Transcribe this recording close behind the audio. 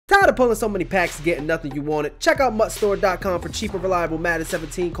pulling so many packs and getting nothing you wanted? Check out muttstore.com for cheap and reliable Madden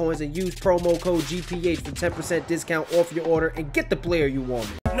 17 coins and use promo code GPH for 10% discount off your order and get the player you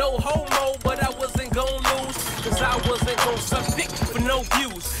wanted. No homo, but I wasn't gon' lose, cause I wasn't gon' suck dick for no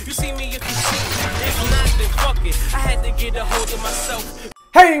views. You see me if you see me, if not then fuck it. I had to get a hold of myself.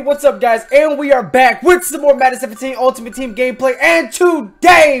 Hey, what's up guys, and we are back with some more Madden 17 Ultimate Team gameplay, and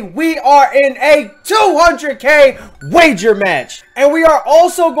today we are in a 200k wager match, and we are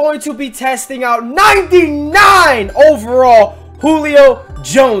also going to be testing out 99 overall Julio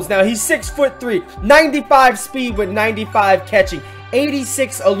Jones. Now he's 6'3", 95 speed with 95 catching,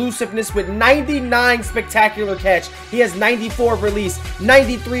 86 elusiveness with 99 spectacular catch. He has 94 release,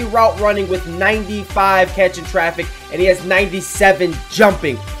 93 route running with 95 catch in traffic, and he has 97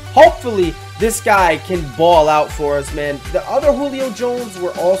 jumping. Hopefully this guy can ball out for us, man. The other Julio Jones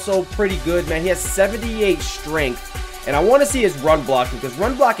were also pretty good, man. He has 78 strength, and I want to see his run blocking, because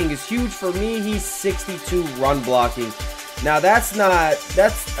run blocking is huge for me. He's 62 run blocking. Now that's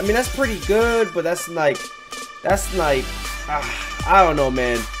pretty good, but that's like I don't know,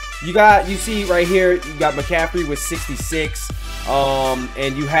 man. You see right here, you got McCaffrey with 66,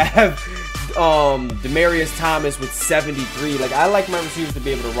 and you have Demaryius Thomas with 73. Like, I like my receivers to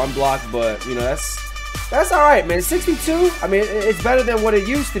be able to run block, but you know, that's all right, man. 62, I mean, it's better than what it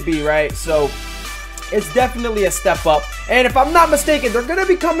used to be, right? So it's definitely a step up. And if I'm not mistaken, they're gonna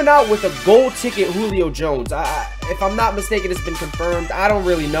be coming out with a gold ticket Julio Jones. If I'm not mistaken, it's been confirmed. I don't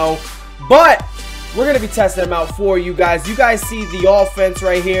really know, but we're going to be testing them out for you guys. You guys see the offense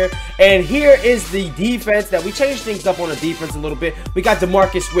right here. And here is the defense. That we changed things up on the defense a little bit. We got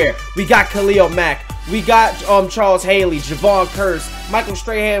DeMarcus Ware. We got Khalil Mack. We got Charles Haley, Javon Curse. Michael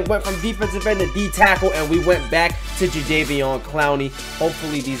Strahan went from defensive end to D tackle. And we went back to Jadeveon Clowney.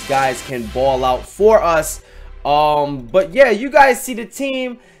 Hopefully these guys can ball out for us. But yeah, you guys see the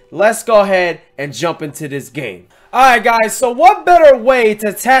team. Let's go ahead and jump into this game. Alright guys, so what better way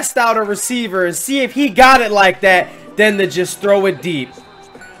to test out a receiver and see if he got it like that than to just throw it deep.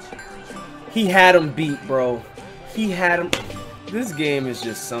 He had him beat, bro. He had him. This game is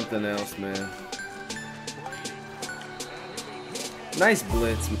just something else, man. Nice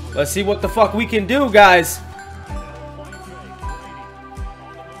blitz. Let's see what the fuck we can do, guys.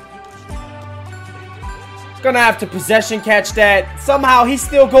 Gonna have to possession catch that. Somehow he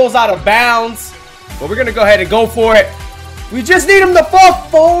still goes out of bounds. But we're going to go ahead and go for it. We just need him to fall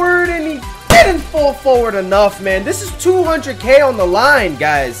forward, and he didn't fall forward enough, man. This is 200k on the line,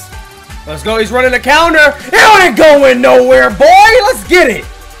 guys. Let's go. He's running a counter. It ain't going nowhere, boy. Let's get it.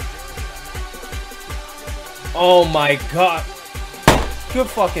 Oh, my God. Good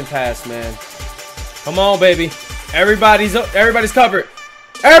fucking pass, man. Come on, baby. Everybody's covered.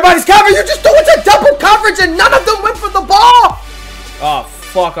 Everybody's covered. You just threw it to double coverage, and none of them went for the ball. Oh,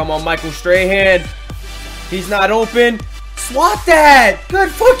 fuck. I'm on Michael Strahan. He's not open. Swat that. Good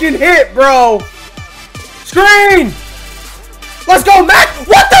fucking hit, bro. Screen. Let's go, Mac.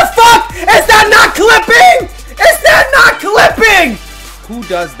 What the fuck? Is that not clipping? Is that not clipping? Who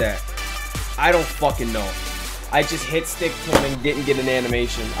does that? I don't fucking know. I just hit stick to him and didn't get an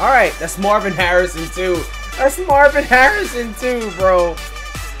animation. All right, that's Marvin Harrison too. That's Marvin Harrison too, bro.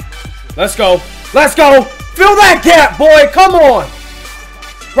 Let's go. Let's go. Fill that gap, boy. Come on.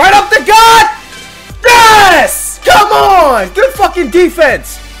 Right up the gut. Yes! Come on! Good fucking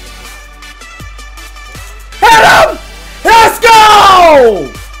defense! Hit him! Let's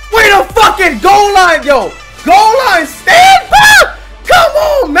go! Way to fucking goal line, yo! Goal line, stand back! Come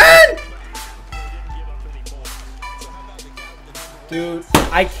on, man! Dude,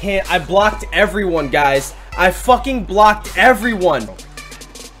 I can't. I blocked everyone, guys. I fucking blocked everyone.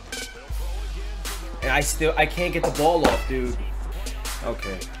 And I can't get the ball off, dude.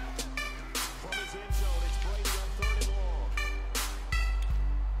 Okay.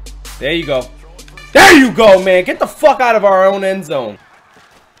 There you go. There you go, man. Get the fuck out of our own end zone.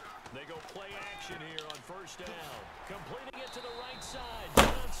 They go play action here on first down. Completing it to the right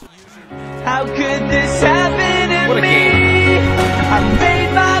side. How could this happen to What a me? game. I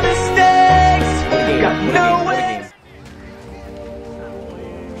made my mistakes. Got no way.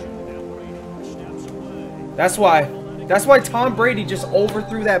 That's why Tom Brady just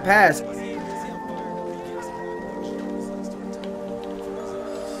overthrew that pass.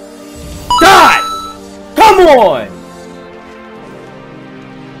 Come on!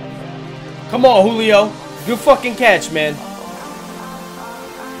 Come on, Julio. Good fucking catch, man.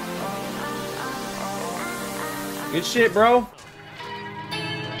 Good shit, bro.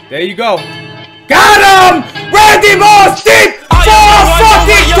 There you go. Got him! Randy Moss deep for a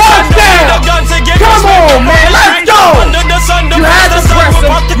fucking touchdown! Come on, man. Let's go! You had to press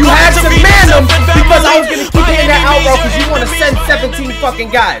him. You had to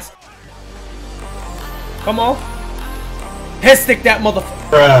big guys. Come on. Head stick that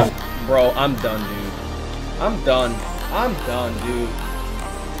motherfucker. Bro, I'm done, dude. I'm done. I'm done, dude.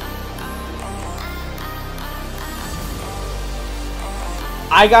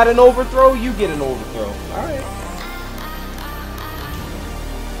 I got an overthrow, you get an overthrow. Alright.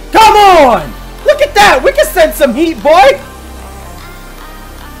 Come on! Look at that! We can send some heat, boy!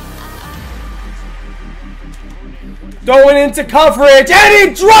 Going into coverage, and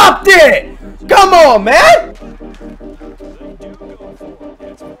he dropped it! Come on, man!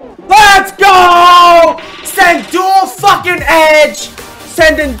 Let's go! Send dual fucking edge!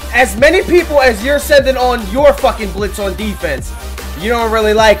 Sending as many people as you're sending on your fucking blitz on defense. You don't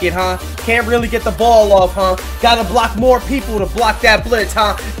really like it, huh? Can't really get the ball off, huh? Gotta block more people to block that blitz,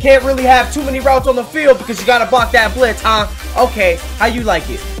 huh? Can't really have too many routes on the field because you gotta block that blitz, huh? Okay, how you like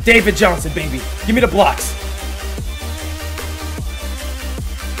it? David Johnson, baby. Give me the blocks.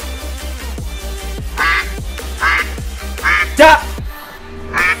 Da!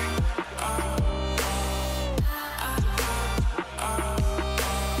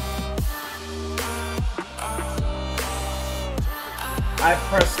 I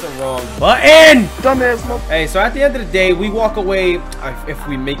pressed the wrong button! Dumbass. Hey, so at the end of the day, we walk away, if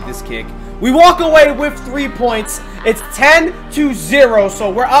we make this kick, we walk away with 3 points. It's 10-0,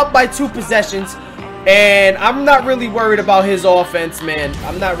 so we're up by 2 possessions. And I'm not really worried about his offense, man.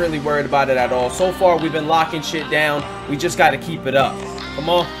 I'm not really worried about it at all. So far, we've been locking shit down. We just got to keep it up. Come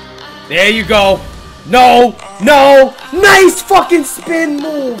on. There you go. No, no. Nice fucking spin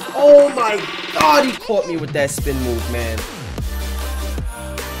move. Oh, my God. He caught me with that spin move, man.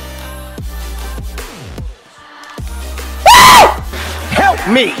 Help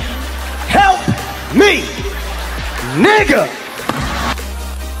me! Help me! Nigga!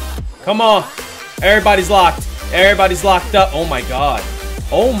 Come on. Everybody's locked. Everybody's locked up. Oh my God.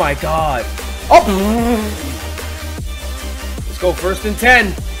 Oh my God. Oh! Let's go 1st and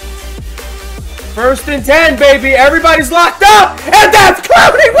 10. 1st and 10, baby. Everybody's locked up. And that's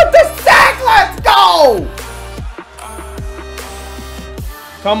Clowney with the sack. Let's go!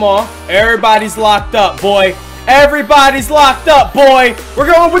 Come on. Everybody's locked up, boy. Everybody's locked up, boy. We're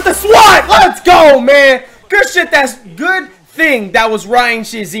going with the SWAT. Let's go, man. Good shit. That's good thing that was Ryan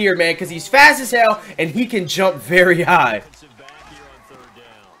Shazier, man, because he's fast as hell and he can jump very high.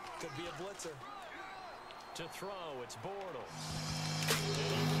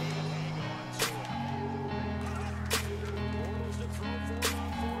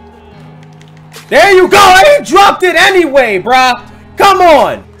 There you go. He dropped it anyway, bruh. Come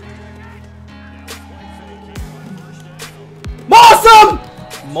on. Moss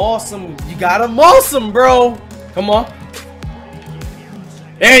him! Moss him. You gotta moss him, bro. Come on.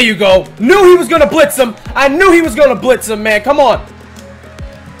 There you go. Knew he was gonna blitz him. I knew he was gonna blitz him, man. Come on.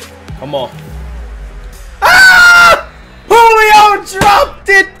 Come on. Ah! Julio dropped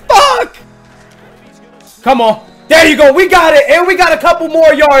it. Fuck. Come on. There you go. We got it. And we got a couple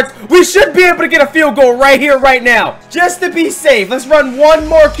more yards. We should be able to get a field goal right here, right now. Just to be safe. Let's run one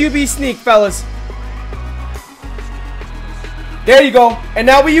more QB sneak, fellas. There you go. And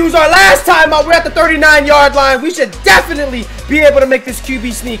now we use our last timeout. We're at the 39-yard line. We should definitely be able to make this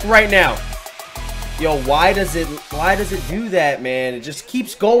QB sneak right now. Yo, why does it do that, man? It just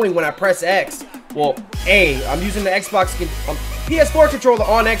keeps going when I press X. Well, A, I'm using the Xbox PS4 controller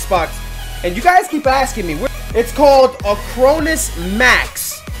on Xbox. And you guys keep asking me. It's called a Cronus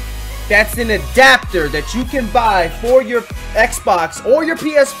Max. That's an adapter that you can buy for your Xbox or your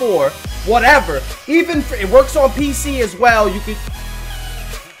PS4, whatever. Even for, it works on PC as well. You could.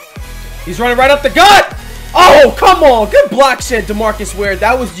 He's running right up the gut. Oh, come on! Good block shed, DeMarcus Ware.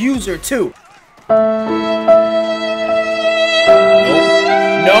 That was user too. Nope.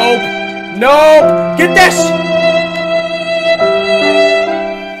 Nope. Get that shit.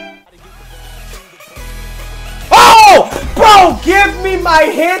 Bro, give me my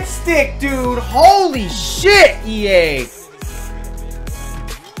hit stick, dude. Holy shit, EA.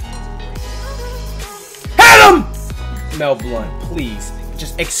 Hit him! Mel Blunt, please.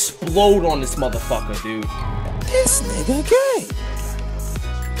 Just explode on this motherfucker, dude. This nigga gay.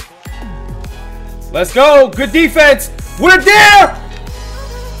 Let's go. Good defense. We're there.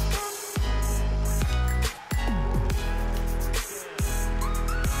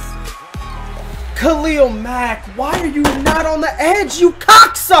 Khalil Mack, why are you not on the edge, you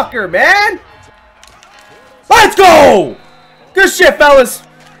cocksucker, man? Let's go! Good shit, fellas.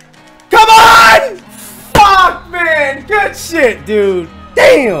 Come on! Fuck, man. Good shit, dude.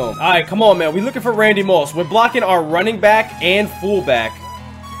 Damn. All right, come on, man. We're looking for Randy Moss. We're blocking our running back and fullback.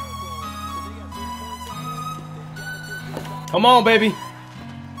 Come on, baby.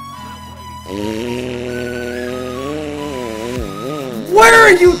 Where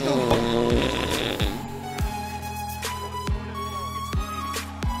are you?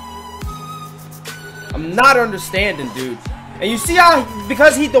 I'm not understanding, dude. And you see how,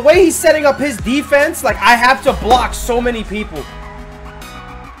 because the way he's setting up his defense, like, I have to block so many people.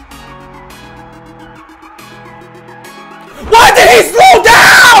 Why did he slow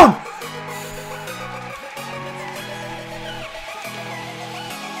down?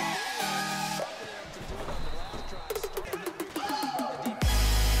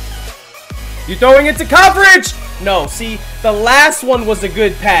 You throwing it to coverage? No, see, the last one was a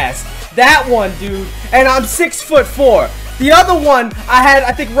good pass. That one, dude, and I'm 6'4". The other one,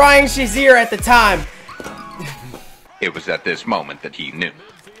 I think Ryan Shazier at the time. It was at this moment that he knew.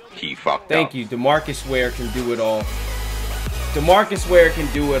 He fucked up. Thank you. DeMarcus Ware can do it all. DeMarcus Ware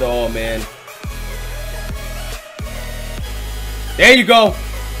can do it all, man. There you go.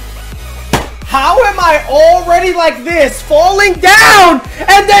 How am I already like this, falling down,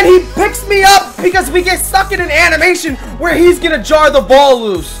 and then he picks me up because we get stuck in an animation where he's gonna jar the ball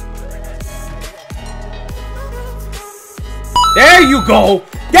loose. There you go.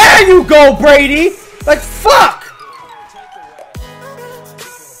 There you go, Brady. Like, fuck.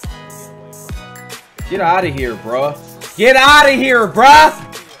 Get out of here, bruh. Get out of here, bruh.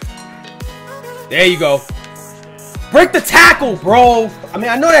 There you go. Break the tackle, bro. I mean,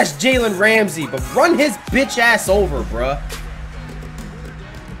 I know that's Jalen Ramsey, but run his bitch ass over, bruh.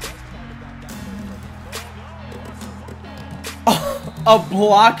 A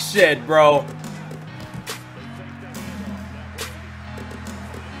block shed, bro.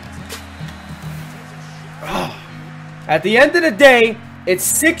 At the end of the day, it's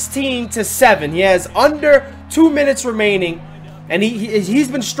 16-7. He has under 2 minutes remaining, and he's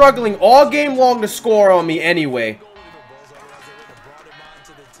been struggling all game long to score on me anyway.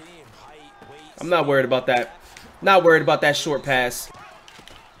 I'm not worried about that. Not worried about that short pass.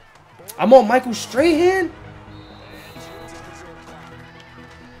 I'm on Michael Strahan.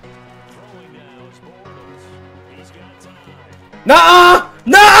 Nuh-uh!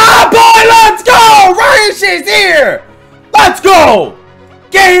 Nuh-uh, boy! Let's go! Ryan Shazier! Let's go!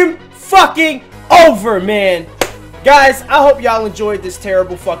 Game fucking over, man. Guys, I hope y'all enjoyed this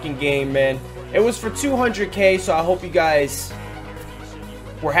terrible fucking game, man. It was for 200K, so I hope you guys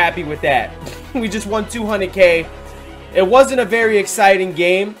were happy with that. We just won 200K. It wasn't a very exciting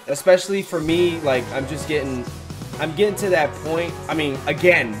game, especially for me. Like, I'm getting to that point. I mean,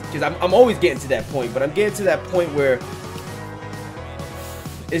 again, because I'm always getting to that point, but I'm getting to that point where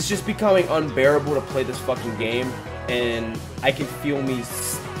it's just becoming unbearable to play this fucking game, and I can feel me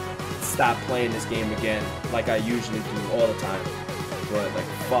stop playing this game again, like I usually do all the time. But like,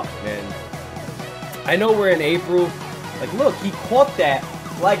 fuck, man. I know we're in April. Like, look, he caught that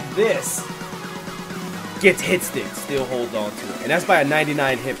like this. Gets hit stick, still holds on to it, and that's by a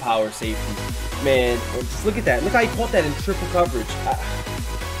 99 hit power safety. Man, just look at that. Look how he caught that in triple coverage,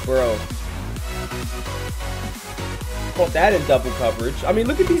 bro. Caught that in double coverage. I mean,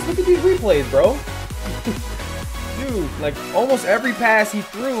 look at these replays, bro. Dude, like almost every pass he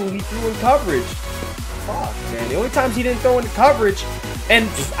threw in coverage. Fuck, man. The only times he didn't throw into coverage, and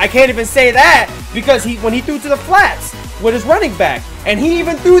I can't even say that because when he threw to the flats with his running back, and he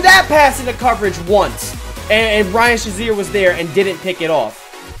even threw that pass into coverage once, and Ryan Shazier was there and didn't pick it off.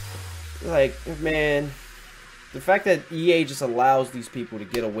 Like, man, the fact that EA just allows these people to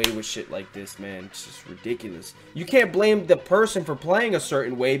get away with shit like this, man, it's just ridiculous. You can't blame the person for playing a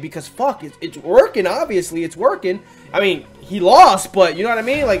certain way because, fuck, it's working, obviously, it's working. I mean, he lost, but, you know what I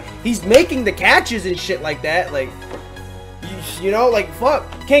mean? Like, he's making the catches and shit like that, like, you know, like, fuck.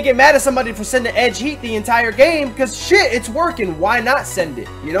 Can't get mad at somebody for sending edge heat the entire game because, shit, it's working. Why not send it,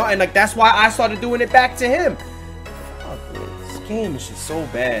 you know? And, like, that's why I started doing it back to him. Fuck, man, this game is just so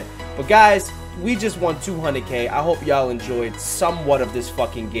bad. But, guys, we just won 200K. I hope y'all enjoyed somewhat of this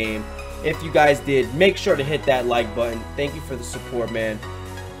fucking game. If you guys did, make sure to hit that like button. Thank you for the support, man.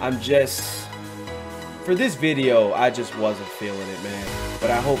 For this video, I just wasn't feeling it, man. But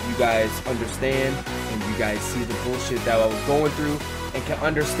I hope you guys understand and you guys see the bullshit that I was going through and can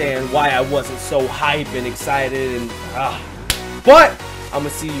understand why I wasn't so hype and excited and But I'm gonna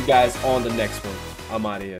see you guys on the next one. I'm out of here.